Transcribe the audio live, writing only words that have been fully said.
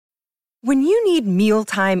When you need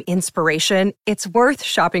mealtime inspiration, it's worth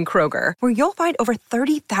shopping Kroger, where you'll find over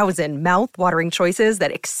 30,000 mouth-watering choices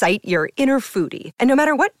that excite your inner foodie. And no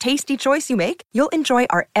matter what tasty choice you make, you'll enjoy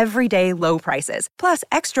our everyday low prices, plus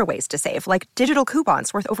extra ways to save, like digital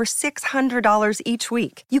coupons worth over $600 each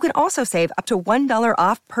week. You can also save up to $1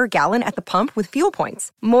 off per gallon at the pump with fuel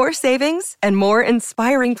points. More savings and more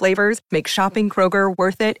inspiring flavors make shopping Kroger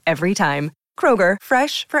worth it every time. Kroger,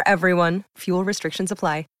 fresh for everyone. Fuel restrictions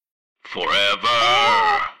apply. Forever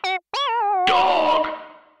Dog.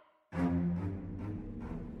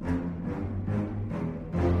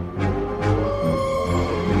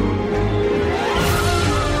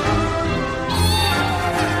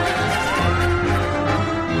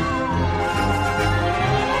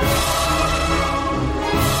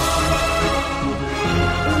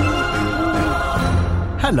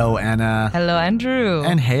 Hello, Anna. Hello, Andrew.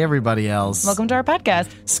 And hey, everybody else. Welcome to our podcast,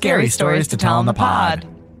 Scary Stories to Tell on the Pod.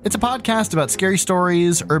 It's a podcast about scary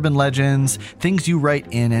stories, urban legends, things you write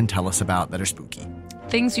in and tell us about that are spooky.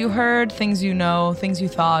 Things you heard, things you know, things you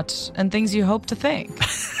thought, and things you hope to think.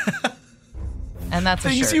 And that's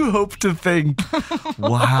Things a shirt. you hope to think.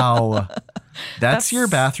 Wow. That's your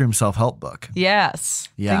bathroom self-help book. Yes.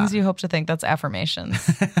 Yeah. Things you hope to think. That's affirmations.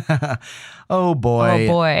 Oh, boy. Oh,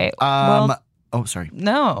 boy. Oh, sorry.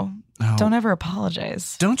 No. Oh. Don't ever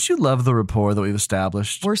apologize. Don't you love the rapport that we've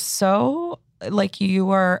established? We're so,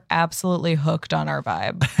 you are absolutely hooked on our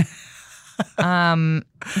vibe.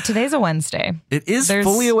 Today's a Wednesday. It is There's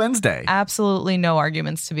fully a Wednesday. Absolutely no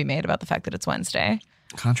arguments to be made about the fact that it's Wednesday.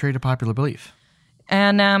 Contrary to popular belief.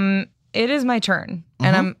 And it is my turn.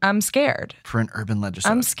 And I'm scared. For an urban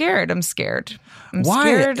legislator. I'm scared. Why?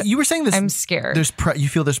 Scared. You were saying this. I'm scared. You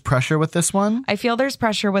feel there's pressure with this one? I feel there's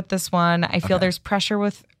pressure with this one. I feel there's pressure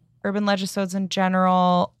with urban legisodes in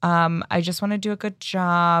general. I just want to do a good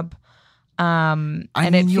job.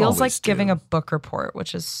 It feels like giving a book report,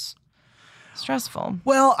 which is stressful.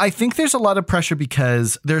 Well, I think there's a lot of pressure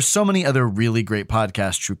because there's so many other really great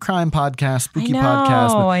podcasts, true crime podcasts, spooky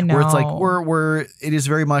podcasts. I know. Where it's like it is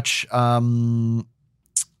very much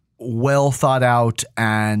well thought out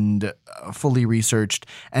and fully researched.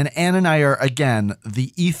 And Anne and I are, again,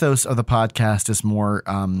 the ethos of the podcast is more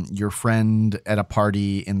your friend at a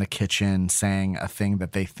party in the kitchen saying a thing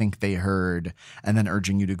that they think they heard and then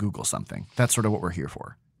urging you to Google something. That's sort of what we're here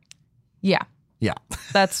for. Yeah. Yeah.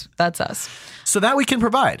 That's us. So that we can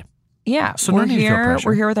provide. Yeah. So no we're need to feel here. pressure.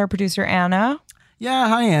 We're here with our producer, Anna. Yeah,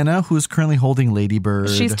 hi Anna, who's currently holding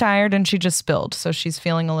Ladybird. She's tired and she just spilled, so she's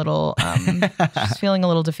feeling a little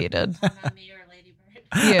defeated. Not me or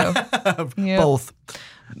Ladybird. You. Both.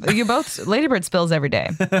 You both. Ladybird spills every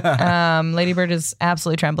day. Ladybird is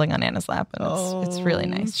absolutely trembling on Anna's lap, and it's really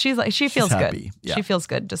nice. She feels good. happy. Yeah. She feels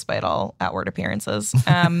good despite all outward appearances.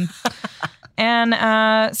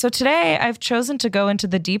 And so today I've chosen to go into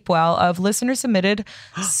the deep well of listener submitted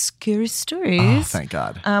scary stories. Oh, thank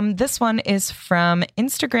God. This one is from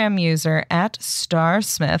Instagram user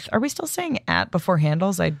 @StarSmith. Are we still saying @ before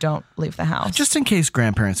handles? I don't leave the house. Just in case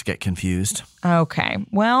grandparents get confused. Okay.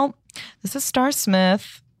 Well, this is Star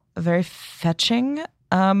Smith, a very fetching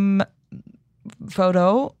photo,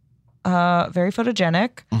 very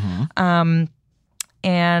photogenic. Mm-hmm.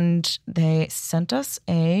 And they sent us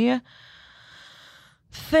a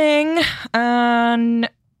thing. And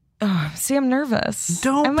see, I'm nervous.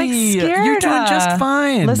 Don't I'm be. scared. You're doing just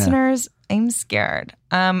fine. Listeners, I'm scared.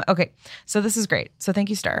 Okay. So this is great. So thank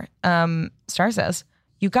you, Star. Star says,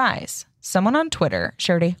 you guys, someone on Twitter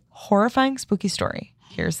shared a horrifying spooky story.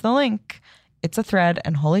 Here's the link. It's a thread,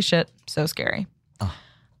 and holy shit, so scary. Oh.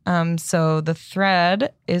 So the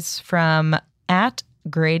thread is from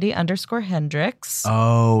 @Grady_Hendrix.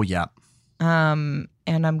 Oh, yeah.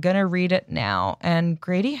 And I'm going to read it now. And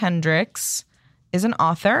Grady Hendrix is an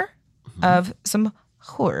author of some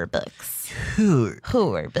horror books.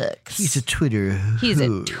 Horror books. He's a Twitter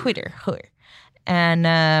whore.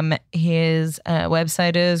 And his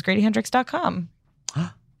website is gradyhendrix.com.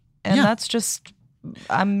 And Yeah. that's just,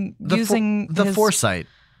 I'm using the his foresight.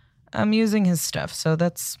 I'm using his stuff. So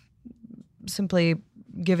that's simply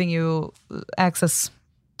giving you access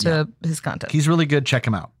to his content. He's really good. Check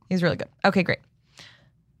him out. He's really good. Okay, great.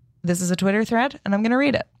 This is a Twitter thread, and I'm going to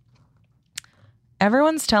read it.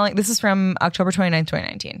 This is from October 29th,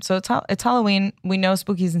 2019. So it's Halloween. We know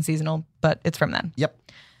spooky isn't seasonal, but it's from then. Yep.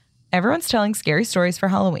 Everyone's telling scary stories for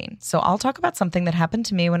Halloween. So I'll talk about something that happened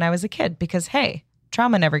to me when I was a kid because, hey,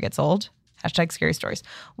 trauma never gets old. #scary stories.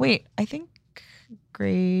 Wait, I think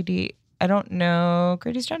Grady, I don't know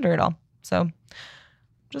Grady's gender at all. So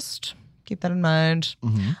just keep that in mind.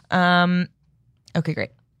 Mm-hmm. Okay,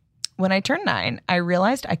 great. When I turned 9, I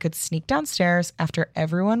realized I could sneak downstairs after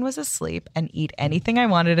everyone was asleep and eat anything I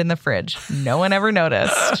wanted in the fridge. No one ever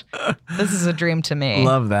noticed. This is a dream to me.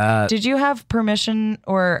 Love that. Did you have permission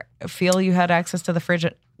or feel you had access to the fridge?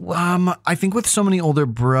 I think with so many older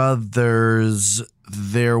brothers,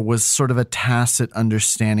 there was sort of a tacit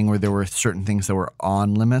understanding where there were certain things that were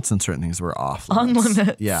on limits and certain things that were off limits. On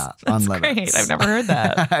limits. Yeah, That's on limits. great. I've never heard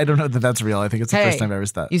that. I don't know that that's real. I think it's the first time I've ever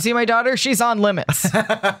said that. You see my daughter? She's on limits.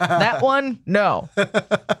 That one? No.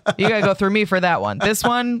 You got to go through me for that one. This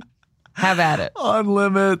one, have at it. On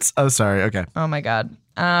limits. Oh, sorry. Okay. Oh my God.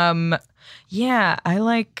 Yeah, I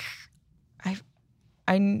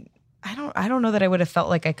don't know that I would have felt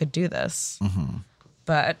like I could do this. Mm-hmm.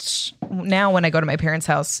 But now when I go to my parents'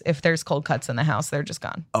 house, if there's cold cuts in the house, they're just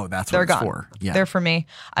gone. Oh, that's what They're it's gone. for. Yeah. They're for me.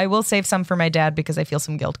 I will save some for my dad because I feel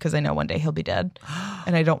some guilt because I know one day he'll be dead.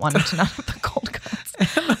 And I don't want him to not have the cold cuts.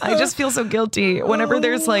 I just feel so guilty. Whenever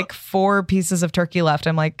there's like 4 pieces of turkey left,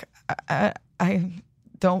 I'm like, I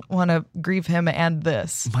don't want to grieve him and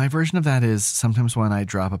this. My version of that is sometimes when I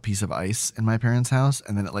drop a piece of ice in my parents' house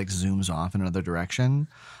and then it like zooms off in another direction,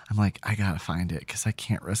 I'm like, I gotta find it because I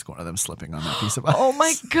can't risk one of them slipping on that piece of ice. Oh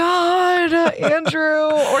my God,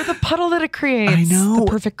 Andrew. Or the puddle that it creates. I know.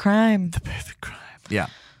 The perfect crime. The perfect crime. Yeah.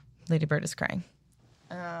 Lady Bird is crying.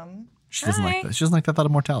 She doesn't Hi. like that. She doesn't like that thought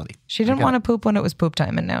of mortality. She didn't want to poop when it was poop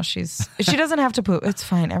time, and now she doesn't have to poop. It's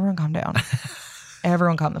fine. Everyone calm down.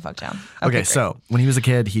 Everyone calm the fuck down. Okay, great. so when he was a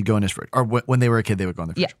kid, he'd go in his fridge. Or when they were a kid, they would go in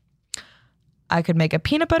the fridge. Yeah. I could make a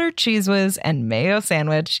peanut butter cheese whiz and mayo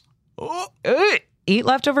sandwich. Eat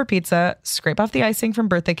leftover pizza, scrape off the icing from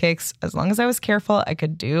birthday cakes. As long as I was careful, I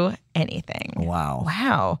could do anything. Wow.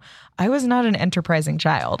 Wow. I was not an enterprising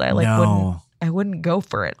child. I wouldn't go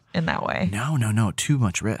for it in that way. No. Too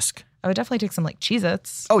much risk. I would definitely take some like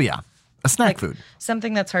Cheez-Its. Oh, yeah. A snack food.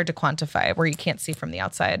 Something that's hard to quantify where you can't see from the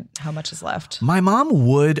outside how much is left. My mom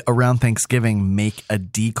would, around Thanksgiving, make a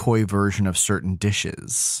decoy version of certain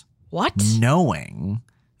dishes. What? Knowing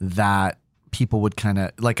that people would kind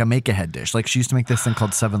of, like a make-ahead dish. Like she used to make this thing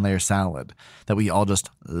called 7-layer salad that we all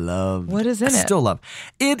just love. What is in it? Still love.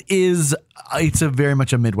 It's a very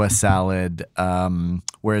much a Midwest salad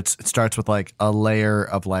where it starts with like a layer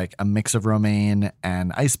of like a mix of romaine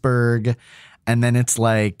and iceberg. And then it's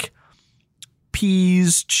like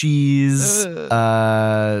peas, cheese,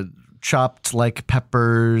 chopped like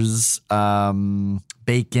peppers,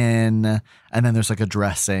 bacon, and then there's like a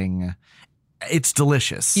dressing. It's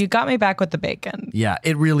delicious. You got me back with the bacon. Yeah,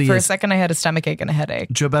 it really For is. a second, I had a stomachache and a headache.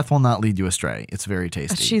 JoBeth will not lead you astray. It's very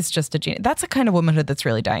tasty. She's just a genius. That's a kind of womanhood that's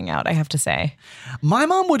really dying out, I have to say. My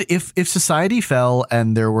mom would, if society fell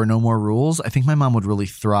and there were no more rules, I think my mom would really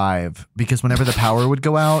thrive because whenever the power would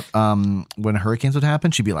go out, when hurricanes would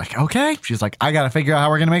happen, she'd be like, okay. She's like, I got to figure out how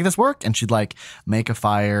we're going to make this work. And she'd like make a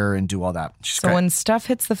fire and do all that. She's So great. when stuff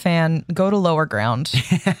hits the fan, go to lower ground.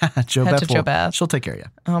 JoBeth Head to JoBeth. she'll take care of you.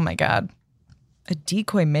 Oh my God. A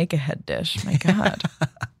decoy make-ahead dish. My God.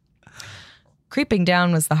 Creeping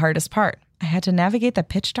down was the hardest part. I had to navigate the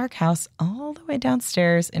pitch dark house all the way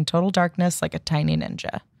downstairs in total darkness like a tiny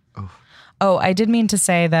ninja. Oh, I did mean to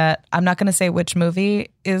say that I'm not going to say which movie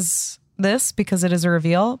is this because it is a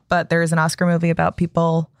reveal, but there is an Oscar movie about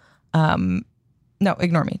people. No,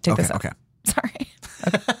 ignore me. Take this out. Okay. Sorry.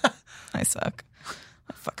 Okay. I suck.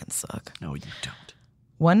 I fucking suck. No, you don't.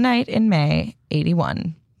 One night in May,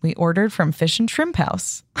 1981, we ordered from Fish and Shrimp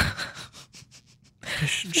House.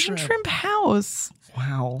 Fish and Fish and shrimp. Shrimp House.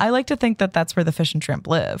 Wow. I like to think that that's where the fish and shrimp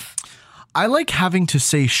live. I like having to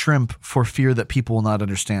say shrimp for fear that people will not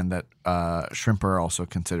understand that shrimp are also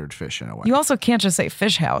considered fish in a way. You also can't just say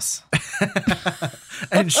Fish House.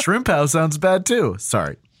 And shrimp house sounds bad too.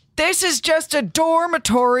 Sorry. This is just a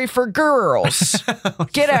dormitory for girls.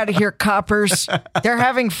 Get out of here, coppers. They're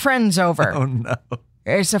having friends over. Oh no.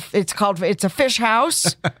 It's a fish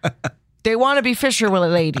house. They want to be fisher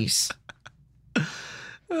ladies.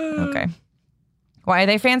 Okay. Why are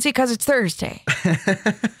they fancy? Because it's Thursday.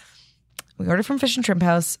 We ordered from Fish and Shrimp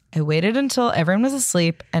House. I waited until everyone was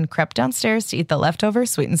asleep and crept downstairs to eat the leftover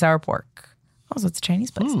sweet and sour pork. Oh, so it's a Chinese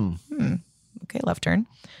place. Okay, left turn.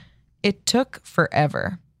 It took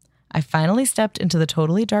forever. I finally stepped into the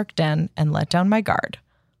totally dark den and let down my guard.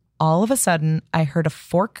 All of a sudden, I heard a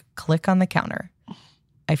fork click on the counter.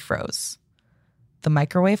 I froze. The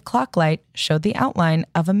microwave clock light showed the outline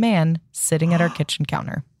of a man sitting at our kitchen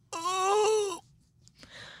counter.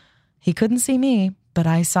 He couldn't see me, but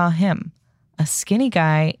I saw him. A skinny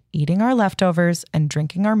guy eating our leftovers and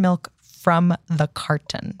drinking our milk from the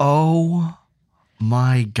carton. Oh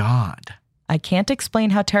my God. I can't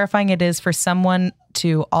explain how terrifying it is for someone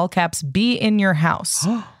to, all caps, be in your house.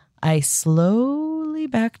 I slowly slowly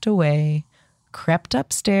backed away, crept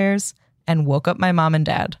upstairs, and woke up my mom and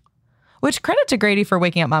dad. Which, credit to Grady for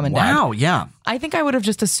waking up mom and dad. Wow, yeah. I think I would have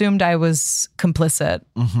just assumed I was complicit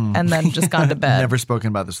and then just gone to bed. Never spoken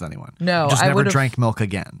about this with anyone. No, Just I never would've- drank milk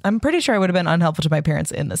again. I'm pretty sure I would have been unhelpful to my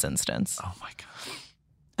parents in this instance. Oh my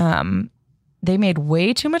God. They made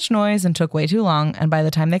way too much noise and took way too long, and by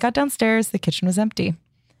the time they got downstairs, the kitchen was empty.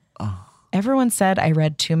 Oh. Everyone said I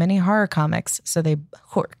read too many horror comics, so they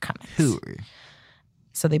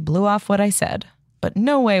blew off what I said. But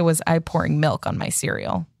no way was I pouring milk on my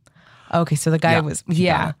cereal. Okay, so the guy was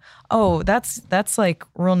Oh, that's like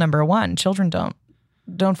rule number 1. Children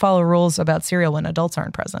don't follow rules about cereal when adults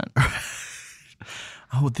aren't present.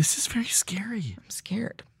 Oh, this is very scary. I'm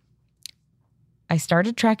scared. I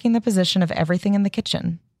started tracking the position of everything in the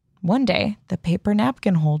kitchen. One day, the paper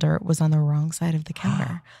napkin holder was on the wrong side of the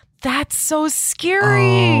counter. That's so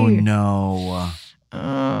scary. Oh, no.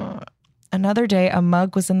 Another day, a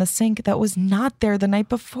mug was in the sink that was not there the night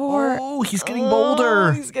before. Oh, he's getting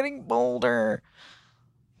bolder. He's getting bolder.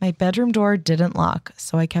 My bedroom door didn't lock,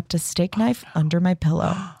 so I kept a steak knife under my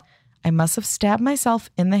pillow. I must have stabbed myself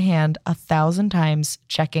in the hand 1,000 times,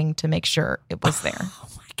 checking to make sure it was there. Oh,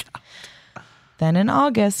 my God. Then in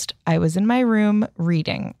August, I was in my room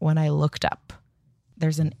reading when I looked up.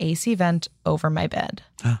 There's an AC vent over my bed.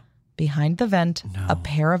 Behind the vent, a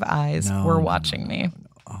pair of eyes were watching me.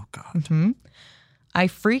 Oh, God. Mm-hmm. I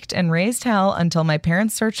freaked and raised hell until my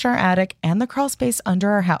parents searched our attic and the crawl space under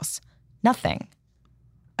our house. Nothing.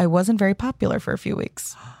 I wasn't very popular for a few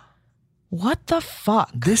weeks. What the fuck?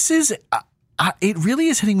 This is, it really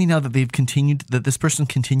is hitting me now that this person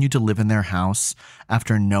continued to live in their house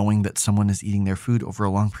after knowing that someone is eating their food over a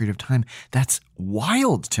long period of time. That's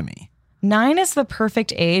wild to me. 9 is the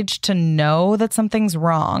perfect age to know that something's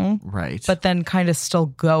wrong. Right. But then kind of still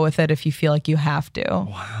go with it if you feel like you have to.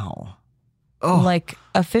 Wow. Oh. Like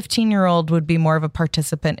a 15-year-old would be more of a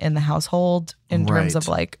participant in the household in terms of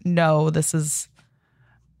like, no, this is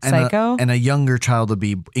psycho. And a younger child would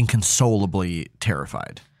be inconsolably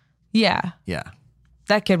terrified. Yeah. Yeah.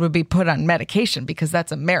 That kid would be put on medication because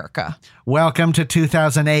that's America. Welcome to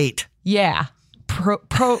 2008. Yeah.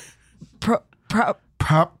 Prop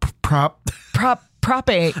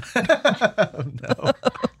 8. No.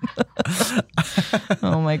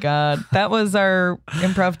 Oh my God. That was our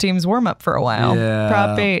improv team's warm up for a while. Yeah.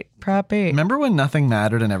 Prop 8. Remember when nothing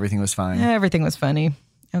mattered and everything was fine? Everything was funny.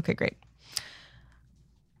 Okay, great.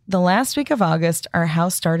 The last week of August, our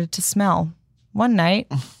house started to smell. One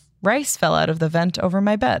night, rice fell out of the vent over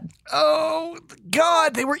my bed. Oh,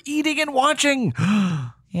 God, they were eating and watching.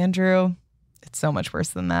 Andrew, it's so much worse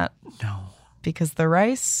than that. No. Because the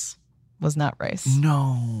rice was not rice.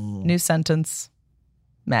 No. New sentence,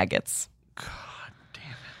 maggots. God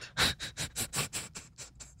damn it.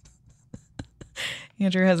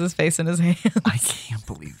 Andrew has his face in his hands. I can't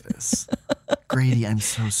believe this. Grady, I'm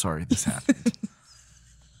so sorry this happened.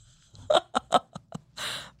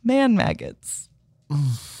 Man maggots.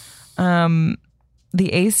 The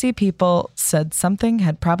AC people said something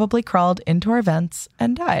had probably crawled into our vents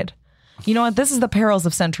and died. You know what? This is the perils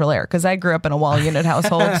of central air because I grew up in a wall unit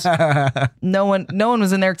household. No one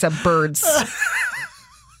was in there except birds.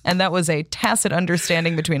 And that was a tacit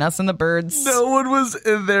understanding between us and the birds. No one was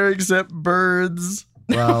in there except birds.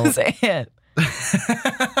 That was it.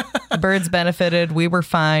 The birds benefited. We were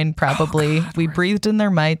fine, probably. Oh, God, we breathed in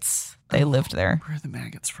their mites. They lived there. Where are the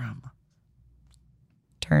maggots from?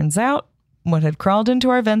 Turns out, what had crawled into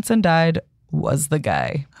our vents and died was the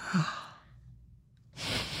guy.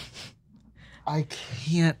 I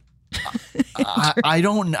can't.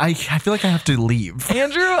 I feel like I have to leave.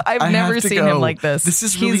 Andrew, I've never seen him like this. This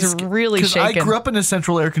is really He's really shaken. I grew up in a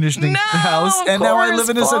central air conditioning house, and now I live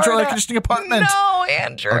in a central air conditioning apartment. No,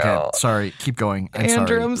 Andrew. Okay, sorry. Keep going. I'm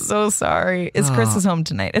Andrew, sorry. I'm so sorry. Is Chris is home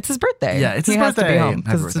tonight? It's his birthday. Yeah, it's his he has to birthday. be home Happy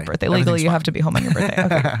because it's his birthday. birthday. Legally, Everything's you fine. have to be home on your birthday.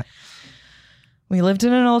 Okay. We lived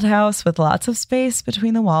in an old house with lots of space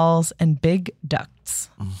between the walls and big ducts.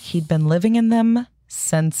 He'd been living in them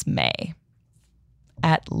since May,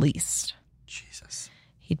 at least. Jesus.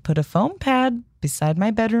 He'd put a foam pad beside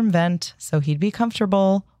my bedroom vent so he'd be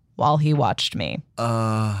comfortable while he watched me.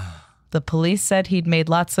 The police said he'd made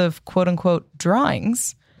lots of quote unquote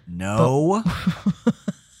drawings. No.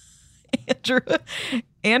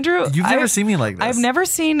 Andrew, You've never seen me like this. I've never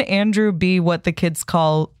seen Andrew be what the kids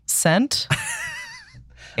call sent.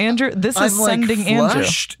 Andrew, this is sending Andrew.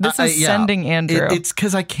 This is sending Andrew. It's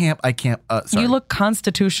because I can't. Sorry. You look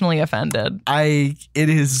constitutionally offended. It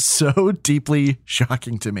is so deeply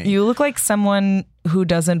shocking to me. You look like someone who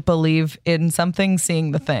doesn't believe in something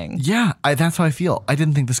seeing the thing. Yeah, that's how I feel. I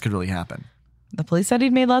didn't think this could really happen. The police said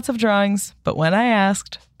he'd made lots of drawings, but when I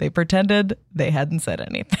asked, they pretended they hadn't said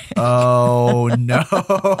anything. Oh,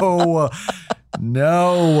 no.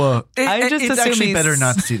 No. It's actually better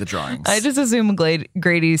not to see the drawings. I just assume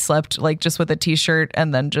Grady slept like just with a t-shirt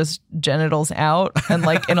and then just genitals out and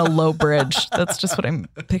like in a low bridge. That's just what I'm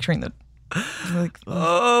picturing. Like,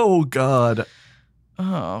 oh, God.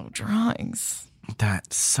 Oh, drawings.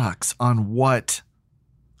 That sucks. On what?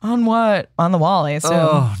 On what? On the wall, I assume.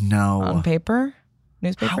 Oh, no. On paper?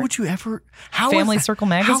 Newspaper? How would you ever... Family Circle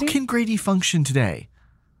magazine? How can Grady function today?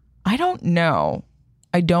 I don't know.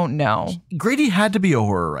 Grady had to be a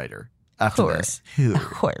horror writer after Horror. this. Horror.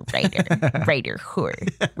 Horror writer. Writer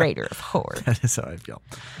of horror. That is how I feel.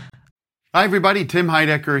 Hi, everybody. Tim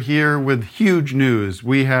Heidecker here with huge news.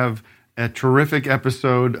 We have a terrific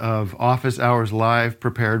episode of Office Hours Live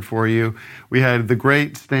prepared for you. We had the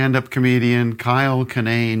great stand-up comedian Kyle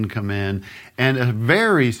Kinane come in, and a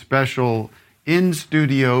very special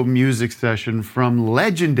in-studio music session from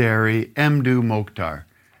legendary Mdou Mokhtar.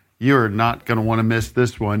 You're not going to want to miss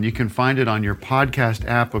this one. You can find it on your podcast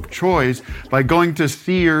app of choice by going to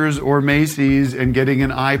Sears or Macy's and getting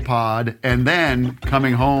an iPod, and then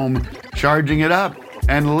coming home, charging it up,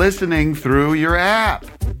 and listening through your app.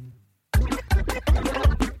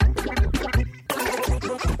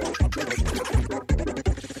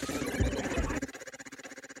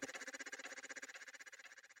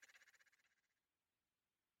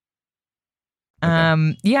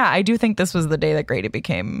 Yeah, I do think this was the day that Grady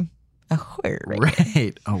became a horror writer.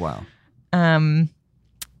 Right. Oh, wow.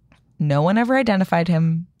 No one ever identified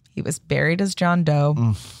him. He was buried as John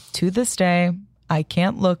Doe. To this day, I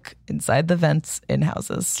can't look inside the vents in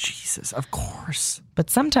houses. Jesus, of course. But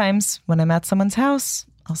sometimes when I'm at someone's house,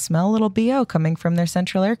 I'll smell a little BO coming from their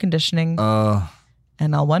central air conditioning.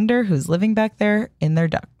 And I'll wonder who's living back there in their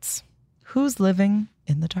ducts. Who's living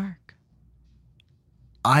in the dark?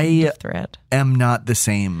 I Thread. am not the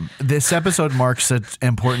same. This episode marks an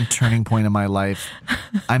important turning point in my life.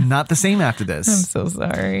 I'm not the same after this. I'm so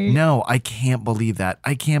sorry. No, I can't believe that.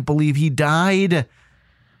 I can't believe he died.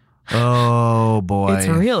 Oh, boy. It's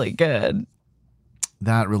really good.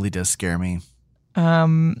 That really does scare me.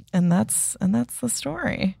 And that's the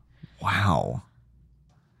story. Wow.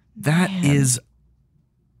 That Man. is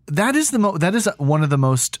one of the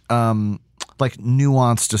most like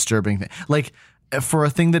nuanced, disturbing things. Like, for a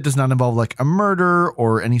thing that does not involve like a murder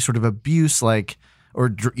or any sort of abuse, like, or,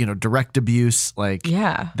 direct abuse, like,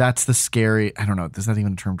 Yeah. that's the scary, I don't know. There's not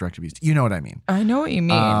even a term, direct abuse. You know what I mean? I know what you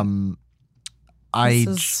mean.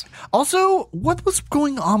 Also, what was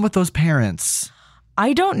going on with those parents?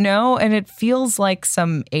 I don't know. And it feels like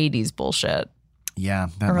some 80s bullshit Yeah.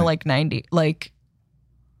 or like 90. Like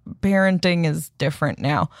parenting is different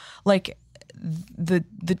now. Like the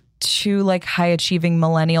two like high achieving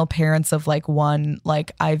millennial parents of like one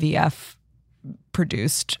like IVF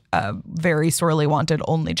produced a very sorely wanted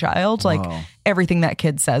only child. Like Whoa. everything that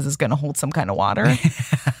kid says is going to hold some kind of water.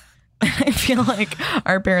 I feel like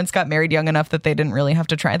our parents got married young enough that they didn't really have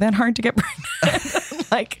to try that hard to get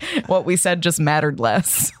pregnant. Like what we said just mattered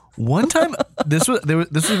less. One time, this was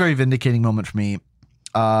a very vindicating moment for me.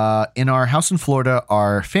 In our house in Florida,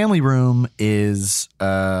 our family room is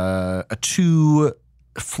a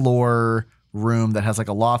 2-floor room that has like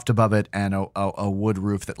a loft above it and a wood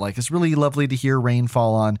roof that like is really lovely to hear rain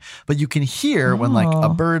fall on. But you can hear when like a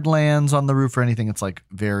bird lands on the roof or anything. It's like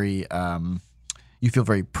very, you feel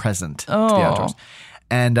very present to the outdoors.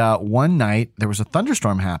 And one night there was a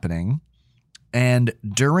thunderstorm happening. And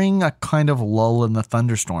during a kind of lull in the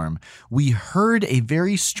thunderstorm, we heard a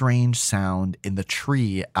very strange sound in the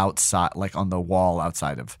tree outside, like on the wall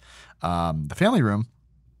outside of the family room.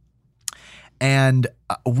 And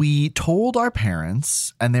we told our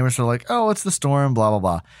parents, and they were sort of like, oh, it's the storm, blah, blah,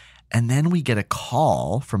 blah. And then we get a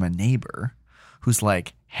call from a neighbor who's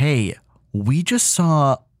like, hey, we just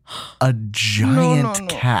saw a giant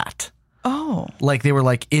cat. Oh. Like they were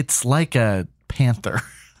like, it's like a panther.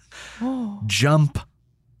 Jump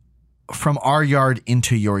from our yard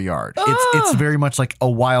into your yard. It's very much like a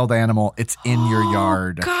wild animal. It's in your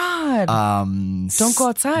yard. God. Don't go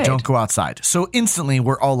outside. Don't go outside. So instantly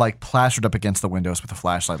we're all like plastered up against the windows with a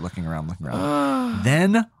flashlight looking around.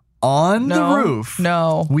 Then on the roof,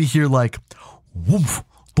 we hear like woof,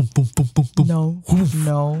 boom, boom, boom, boom, boom, woof.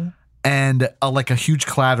 And like a huge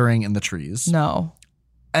clattering in the trees.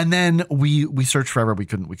 And then we searched forever. We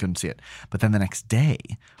couldn't see it. But then the next day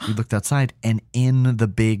we looked outside, and in the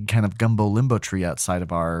big kind of gumbo limbo tree outside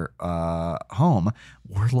of our home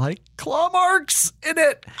were like claw marks in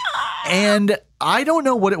it. And I don't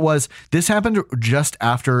know what it was. This happened just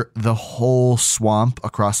after the whole swamp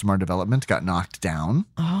across from our development got knocked down.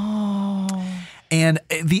 And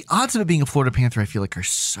the odds of it being a Florida Panther, I feel like, are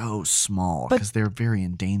so small because they're very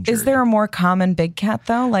endangered. Is there a more common big cat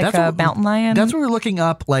though, like a mountain lion? That's what we're looking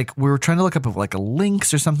up. Like we were trying to look up like a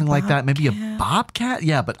lynx or something like that. Maybe a bobcat.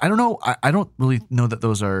 Yeah, but I don't know. I don't really know that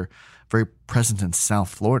those are very present in South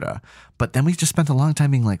Florida. But then we just spent a long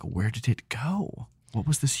time being like, where did it go? What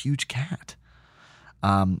was this huge cat?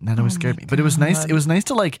 That always scared me. But it was nice. It was nice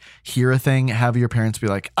to like hear a thing, have your parents be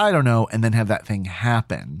like, I don't know, and then have that thing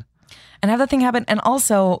happen. And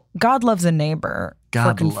also, God loves a neighbor.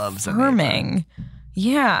 God loves a neighbor.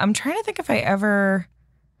 Yeah, I'm trying to think if I ever.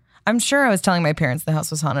 I'm sure I was telling my parents the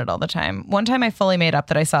house was haunted all the time. One time I fully made up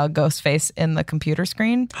that I saw a ghost face in the computer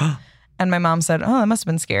screen. And my mom said, oh, that must have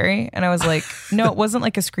been scary. And I was like, no, it wasn't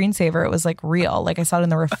like a screensaver. It was like real. Like I saw it in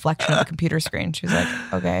the reflection of the computer screen. She was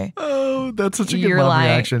like, okay. Oh, that's such a good mom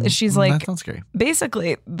reaction. She's like, that sounds scary.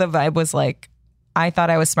 Basically, the vibe was like, I thought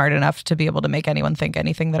I was smart enough to be able to make anyone think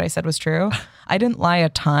anything that I said was true. I didn't lie a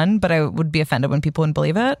ton, but I would be offended when people wouldn't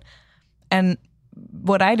believe it. And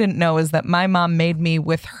what I didn't know is that my mom made me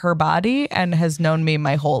with her body and has known me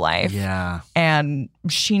my whole life. Yeah. And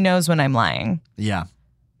she knows when I'm lying. Yeah.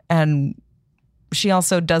 And she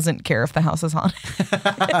also doesn't care if the house is haunted.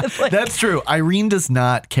 Like, that's true. Irene does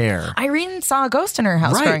not care. Irene saw a ghost in her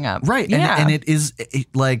house growing up. Right. Yeah. And it is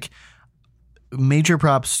like major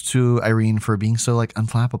props to Irene for being so like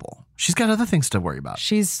unflappable. She's got other things to worry about.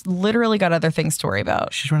 She's literally got other things to worry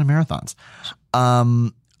about. She's running marathons.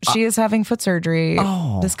 She is having foot surgery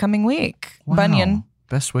this coming week. Wow. Bunion.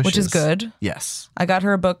 Best wishes. Which is good. Yes. I got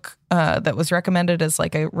her a book that was recommended as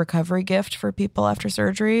like a recovery gift for people after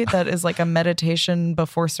surgery that is like a meditation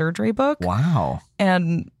before surgery book. Wow.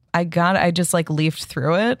 And I just like leafed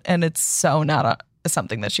through it and it's so not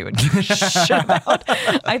something that she would give a shit about.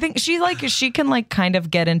 I think she can like kind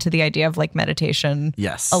of get into the idea of like meditation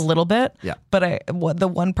yes. a little bit. Yeah. But the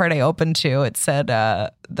one part I opened to, it said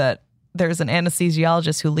that there's an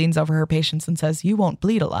anesthesiologist who leans over her patients and says, you won't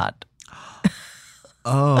bleed a lot.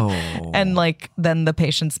 Oh. And like then the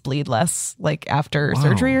patients bleed less like after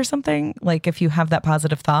surgery or something. Like if you have that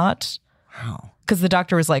positive thought. Wow. Because the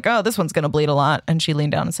doctor was like, oh, this one's going to bleed a lot. And she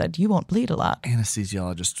leaned down and said, you won't bleed a lot.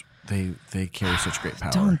 Anesthesiologists, they carry such great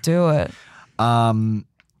power. Don't do it.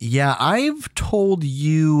 Yeah, I've told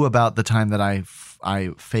you about the time that I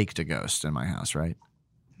faked a ghost in my house, right?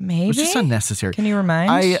 Maybe. It was just unnecessary. Can you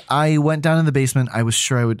remind? I went down in the basement. I was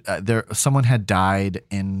sure I would. Someone had died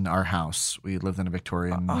in our house. We lived in a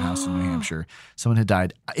Victorian house in New Hampshire. Someone had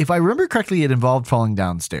died. If I remember correctly, it involved falling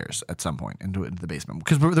downstairs at some point into the basement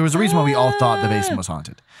because there was a reason why we all thought the basement was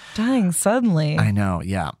haunted. Dying suddenly. I know.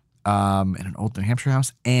 Yeah. In an old New Hampshire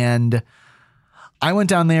house, and I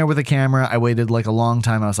went down there with a camera. I waited like a long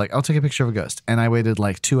time. I was like, I'll take a picture of a ghost. And I waited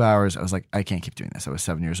like 2 hours. I was like, I can't keep doing this. I was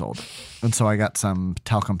 7 years old. And so I got some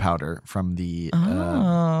talcum powder from the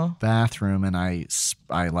bathroom and I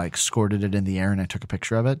like squirted it in the air and I took a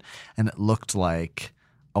picture of it. And it looked like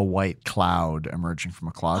a white cloud emerging from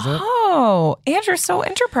a closet. Oh, Andrew's so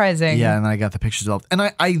enterprising. Yeah. And I got the pictures developed. And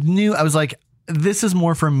I knew, I was like, this is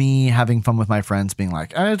more for me having fun with my friends being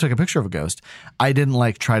like, I took a picture of a ghost. I didn't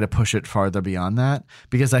like try to push it farther beyond that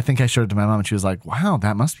because I think I showed it to my mom and she was like, wow,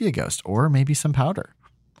 that must be a ghost or maybe some powder.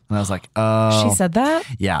 And I was like, oh. She said that?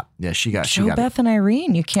 Yeah. Yeah. She got Beth and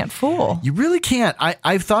Irene, you can't fool. You really can't.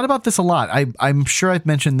 I've thought about this a lot. I'm sure I've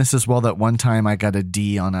mentioned this as well, that one time I got a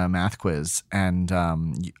D on a math quiz and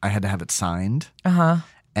I had to have it signed.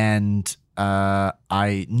 And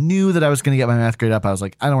I knew that I was going to get my math grade up. I was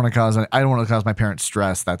like, I don't want to cause my parents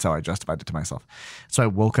stress. That's how I justified it to myself. So I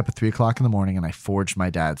woke up at 3:00 in the morning and I forged my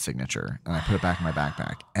dad's signature and I put it back in my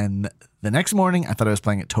backpack. And the next morning I thought I was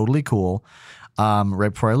playing it totally cool. Right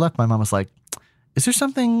before I left, my mom was like, is there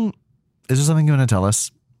something you want to tell us?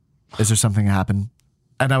 Is there something that happened?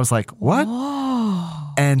 And I was like, what? Whoa.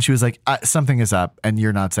 And she was like, something is up and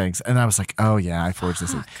you're not saying. And I was like, oh yeah, I forged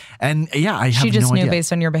this. And yeah, I have no idea. She just knew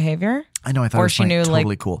based on your behavior? I know. I thought it was she knew totally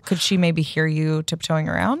like, cool. Could she maybe hear you tiptoeing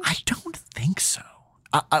around? I don't think so.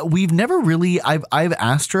 We've never really, I've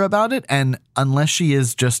asked her about it. And unless she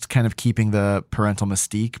is just kind of keeping the parental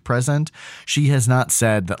mystique present, she has not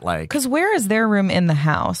said that like. Because where is their room in the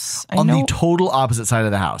house? On the total opposite side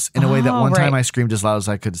of the house. In a way that one time I screamed as loud as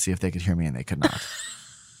I could to see if they could hear me and they could not.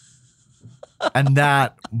 And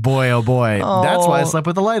that, boy, oh boy, that's why I slept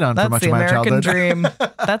with the light on for much of my childhood. That's the American dream.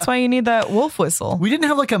 That's why you need that wolf whistle. We didn't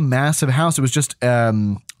have like a massive house. It was just a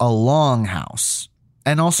long house.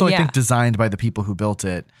 And also, I think designed by the people who built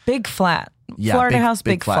it. Big flat. Yeah, Florida house,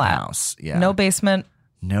 big flat house. Yeah. No basement.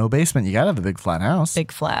 No basement. You got to have the big flat house.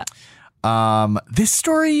 Big flat. This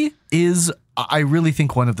story is, I really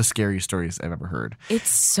think, one of the scariest stories I've ever heard. It's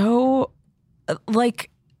so,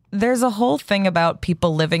 like, there's a whole thing about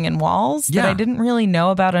people living in walls that I didn't really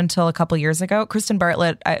know about until a couple years ago. Kristen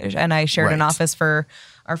Bartlett and I shared an office for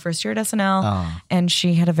our first year at SNL, and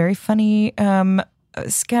she had a very funny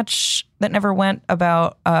sketch that never went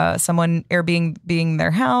about someone Airbnb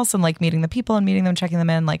their house and like meeting the people and meeting them, checking them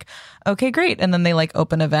in, like, okay, great. And then they like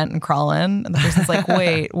open an event and crawl in, and the person's like,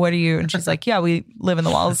 wait, what are you? And she's like, yeah, we live in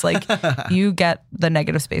the walls. Like, you get the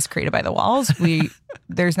negative space created by the walls.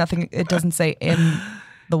 There's nothing, it doesn't say in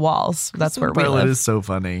the walls. That's where we live. It is so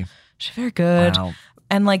funny. She's very good. Wow.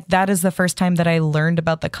 And like, that is the first time that I learned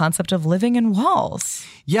about the concept of living in walls.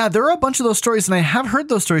 Yeah, there are a bunch of those stories, and I have heard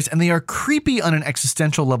those stories, and they are creepy on an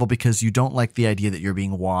existential level because you don't like the idea that you're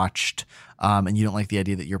being watched, and you don't like the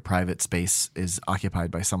idea that your private space is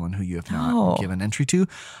occupied by someone who you have not given entry to.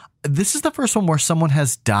 This is the first one where someone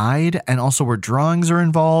has died, and also where drawings are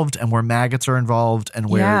involved, and where maggots are involved, and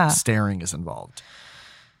where staring is involved.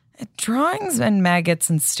 Drawings and maggots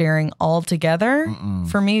and staring all together,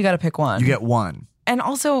 for me, you got to pick one. You get one. And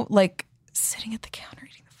also, like, sitting at the counter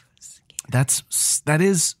eating the food. That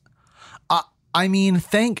is, I mean,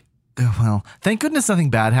 thank goodness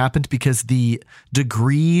nothing bad happened, because the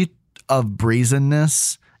degree of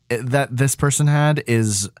brazenness that this person had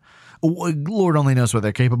is, Lord only knows what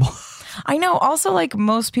they're capable of. I know. Also, like,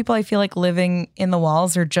 most people, I feel like living in the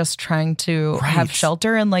walls are just trying to have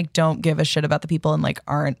shelter and like don't give a shit about the people and like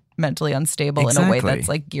aren't mentally unstable in a way that's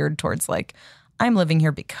like geared towards like, I'm living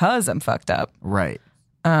here because I'm fucked up. Right.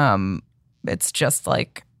 It's just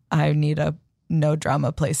like, I need a no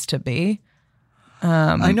drama place to be.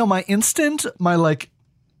 I know my instinct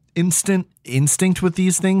with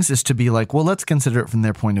these things is to be like, well, let's consider it from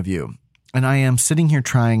their point of view. And I am sitting here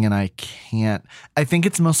trying, and I can't. I think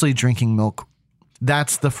it's mostly drinking milk.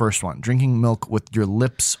 That's the first one. Drinking milk with your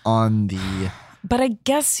lips on the. But I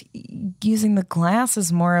guess using the glass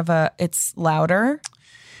is more of it's louder.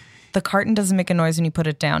 The carton doesn't make a noise when you put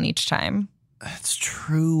it down each time. That's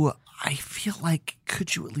true. I feel like,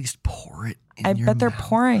 could you at least pour it in your bet they're mouth?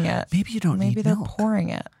 pouring it. Maybe you don't need Maybe they're milk. pouring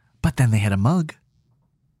it. But then they had a mug.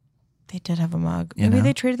 They did have a mug. You Maybe know?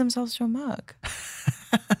 they treated themselves to a mug.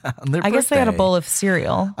 On their I guess they had a birthday. bowl of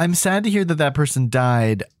cereal. I'm sad to hear that person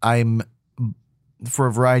died. For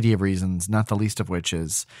a variety of reasons, not the least of which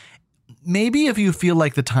is maybe if you feel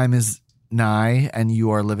like the time is nigh and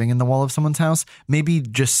you are living in the wall of someone's house, maybe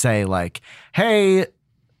just say like, hey,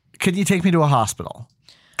 could you take me to a hospital?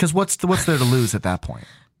 Because what's there to lose at that point?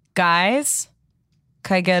 Guys,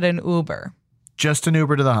 can I get an Uber? Just an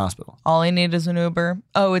Uber to the hospital. All I need is an Uber.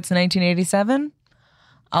 Oh, it's 1987?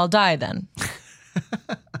 I'll die then.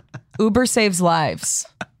 Uber saves lives.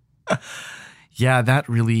 Yeah, that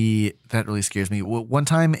really scares me. One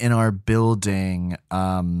time in our building,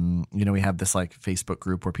 we have this like Facebook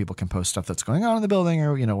group where people can post stuff that's going on in the building,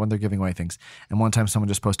 or when they're giving away things. And one time someone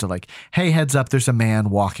just posted like, "Hey, heads up, there's a man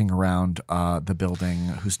walking around the building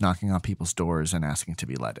who's knocking on people's doors and asking to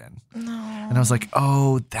be let in." No. And I was like,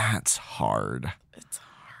 "Oh, that's hard. It's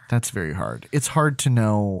hard. That's very hard. It's hard to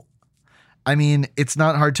know. I mean, it's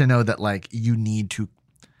not hard to know that like you need to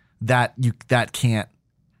that can't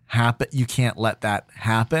happen. You can't let that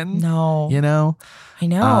happen. No. I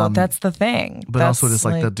know. That's the thing. But that's also just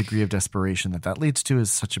like the degree of desperation that leads to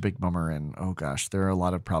is such a big bummer. And oh gosh, there are a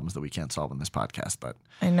lot of problems that we can't solve in this podcast. But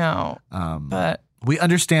I know. But we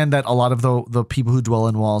understand that a lot of the people who dwell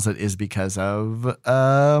in walls, it is because of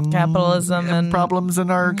capitalism and problems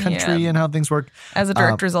in our country and how things work. As a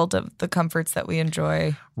direct result of the comforts that we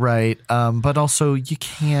enjoy. Right. But also you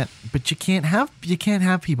can't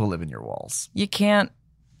have people live in your walls. You can't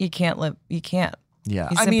live. You can't. Yeah.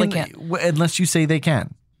 You simply can't. Unless you say they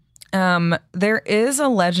can. There is a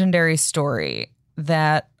legendary story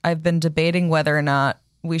that I've been debating whether or not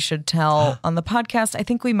we should tell on the podcast. I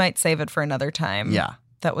think we might save it for another time. Yeah.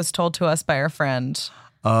 That was told to us by our friend.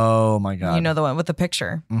 Oh my God. You know, the one with the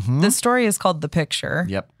picture. Mm-hmm. This story is called The Picture.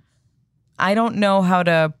 Yep. I don't know how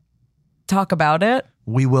to talk about it.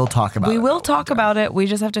 We will talk about it. We will talk about it. We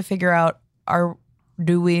just have to figure out,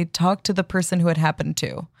 do we talk to the person who it happened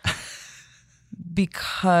to?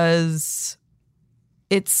 Because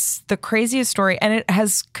it's the craziest story, and it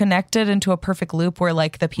has connected into a perfect loop where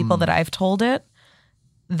like the people that I've told it,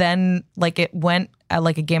 then like it went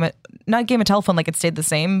like not a game of telephone, like it stayed the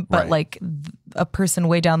same, but like a person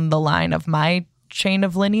way down the line of my chain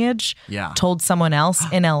of lineage told someone else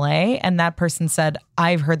in LA, and that person said,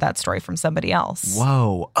 I've heard that story from somebody else.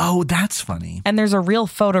 Whoa. Oh, that's funny. And there's a real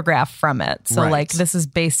photograph from it. So like this is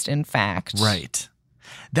based in fact. Right.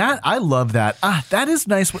 I love that. That is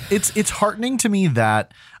nice. It's heartening to me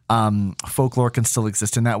that folklore can still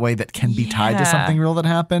exist in that way that can be tied to something real that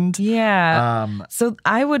happened. Yeah. So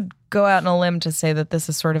I would go out on a limb to say that this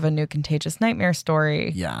is sort of a new Contagious Nightmare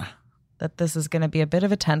story. Yeah. That this is going to be a bit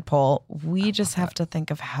of a tentpole. We just have to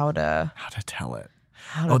think of how to tell it.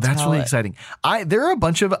 That's really exciting. There are a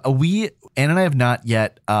bunch of Ann and I have not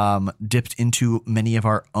yet dipped into many of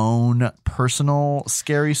our own personal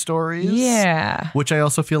scary stories. Yeah. Which I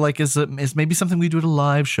also feel like is maybe something we do at a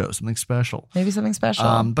live show, something special. Maybe something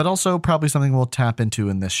special. But also probably something we'll tap into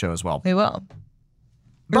in this show as well. We will.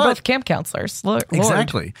 We're both camp counselors. Lord.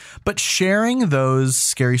 Exactly. But sharing those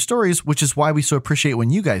scary stories, which is why we so appreciate when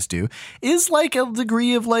you guys do, is like a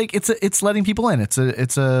degree of like it's letting people in. It's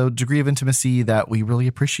a degree of intimacy that we really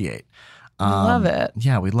appreciate. Love it.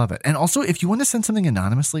 Yeah, we love it. And also, if you want to send something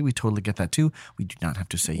anonymously, we totally get that too. We do not have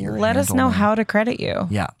to say your Let us know how to credit you.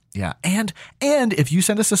 Yeah, yeah. And if you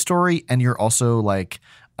send us a story and you're also like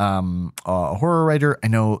a horror writer, I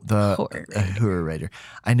know horror writer.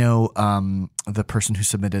 I know the person who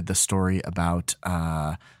submitted the story about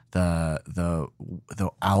the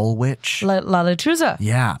owl witch, La Lechuza.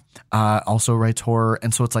 Yeah, also writes horror,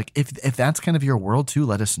 and so it's like if that's kind of your world too,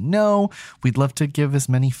 let us know. We'd love to give as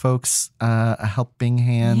many folks a helping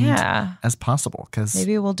hand as possible. Because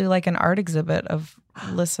maybe we'll do like an art exhibit of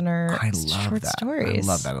listener short stories.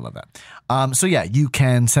 I love that. So yeah, you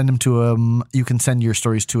can send them to them. You can send your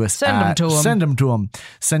stories to us. Send them to them.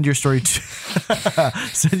 Send your story to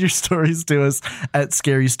send your stories to us at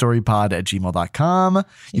scarystorypod@gmail.com.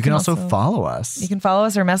 You can also follow us. You can follow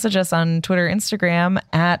us or message us on Twitter, Instagram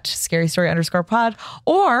at scarystory_pod,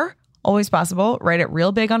 or always possible, write it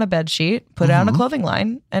real big on a bed sheet, put it on a clothing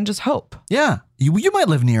line, and just hope. Yeah. You might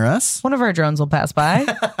live near us. One of our drones will pass by.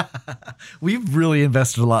 We've really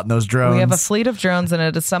invested a lot in those drones. We have a fleet of drones, and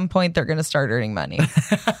at some point, they're going to start earning money.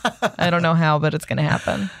 I don't know how, but it's going to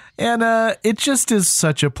happen. And it just is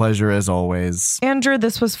such a pleasure as always. Andrew,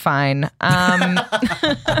 this was fine.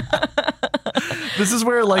 This is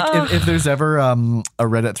where, like, if there's ever a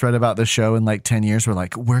Reddit thread about the show in like 10 years, we're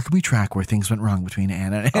like, where can we track where things went wrong between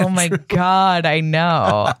Anna and Andrew? Oh my God, I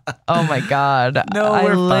know. Oh my God. No, I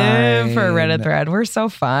we're live fine. for a Reddit thread. We're so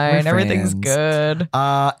fine. Everything's good.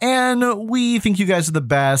 And we think you guys are the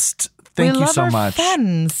best. Thank you so much. We love our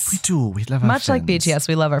fans. We do. We love our Much fans. like BTS,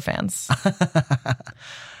 we love our fans.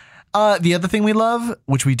 The other thing we love,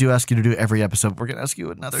 which we do ask you to do every episode, we're going to ask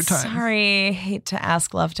you another time. Sorry. Hate to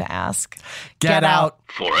ask, love to ask. Get out.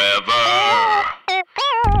 Forever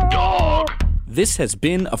Dog. This has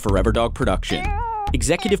been a Forever Dog production.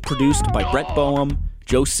 Executive produced by Brett Boehm,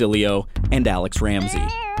 Joe Cilio, and Alex Ramsey.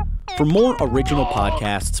 For more original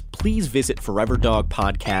podcasts, please visit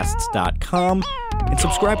foreverdogpodcasts.com and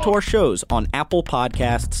subscribe to our shows on Apple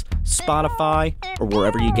Podcasts, Spotify, or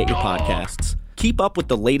wherever you get your podcasts. Keep up with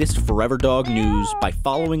the latest Forever Dog news by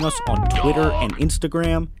following us on Twitter and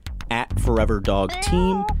Instagram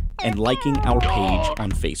 @ForeverDogTeam and liking our page on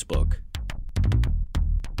Facebook.